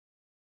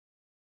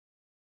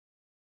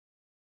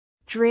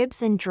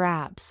dribs and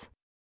drabs.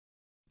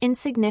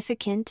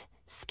 Insignificant,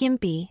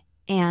 skimpy,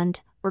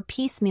 or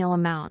piecemeal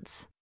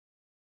amounts.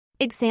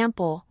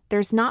 Example,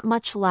 there's not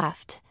much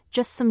left,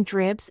 just some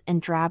dribs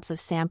and drabs of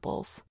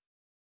samples.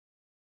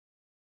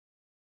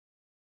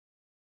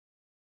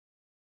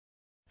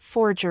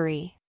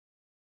 Forgery.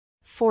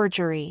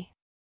 Forgery.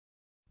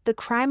 The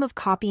crime of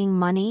copying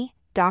money,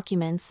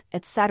 documents,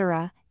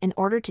 etc., in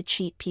order to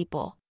cheat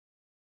people.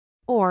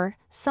 Or,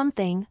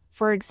 something,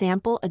 for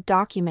example a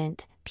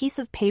document, piece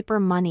of paper,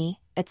 money,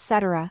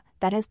 etc.,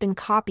 that has been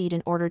copied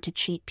in order to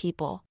cheat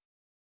people.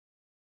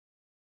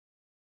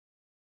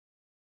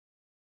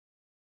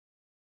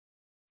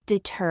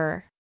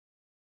 Deter.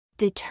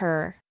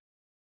 Deter.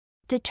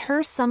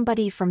 Deter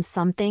somebody from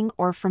something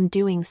or from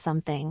doing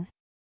something.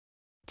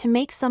 To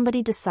make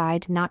somebody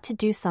decide not to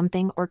do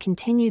something or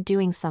continue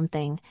doing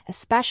something,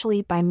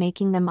 especially by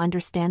making them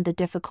understand the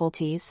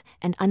difficulties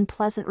and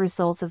unpleasant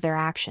results of their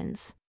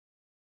actions.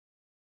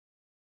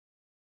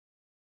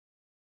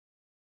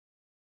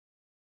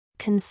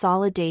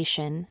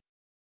 Consolidation.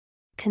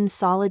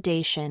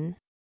 Consolidation.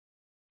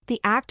 The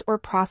act or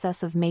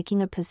process of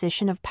making a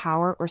position of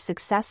power or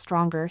success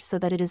stronger so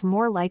that it is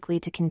more likely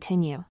to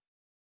continue.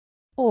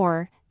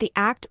 Or, the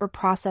act or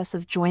process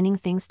of joining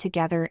things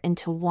together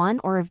into one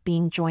or of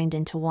being joined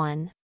into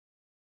one.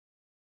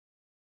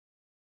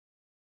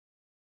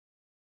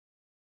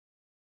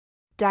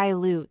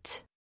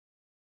 Dilute.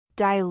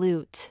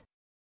 Dilute.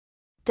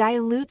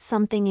 Dilute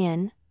something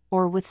in,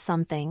 or with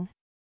something.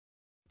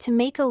 To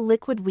make a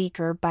liquid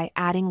weaker by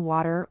adding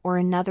water or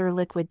another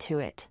liquid to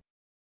it.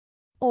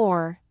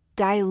 Or,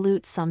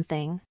 dilute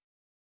something.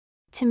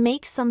 To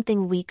make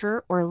something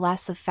weaker or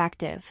less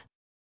effective.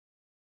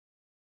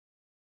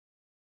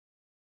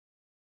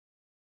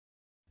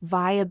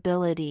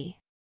 Viability.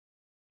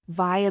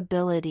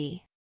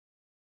 Viability.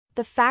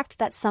 The fact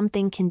that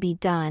something can be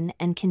done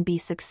and can be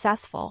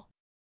successful.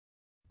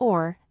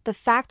 Or, the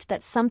fact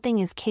that something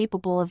is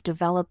capable of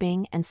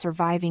developing and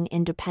surviving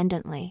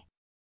independently.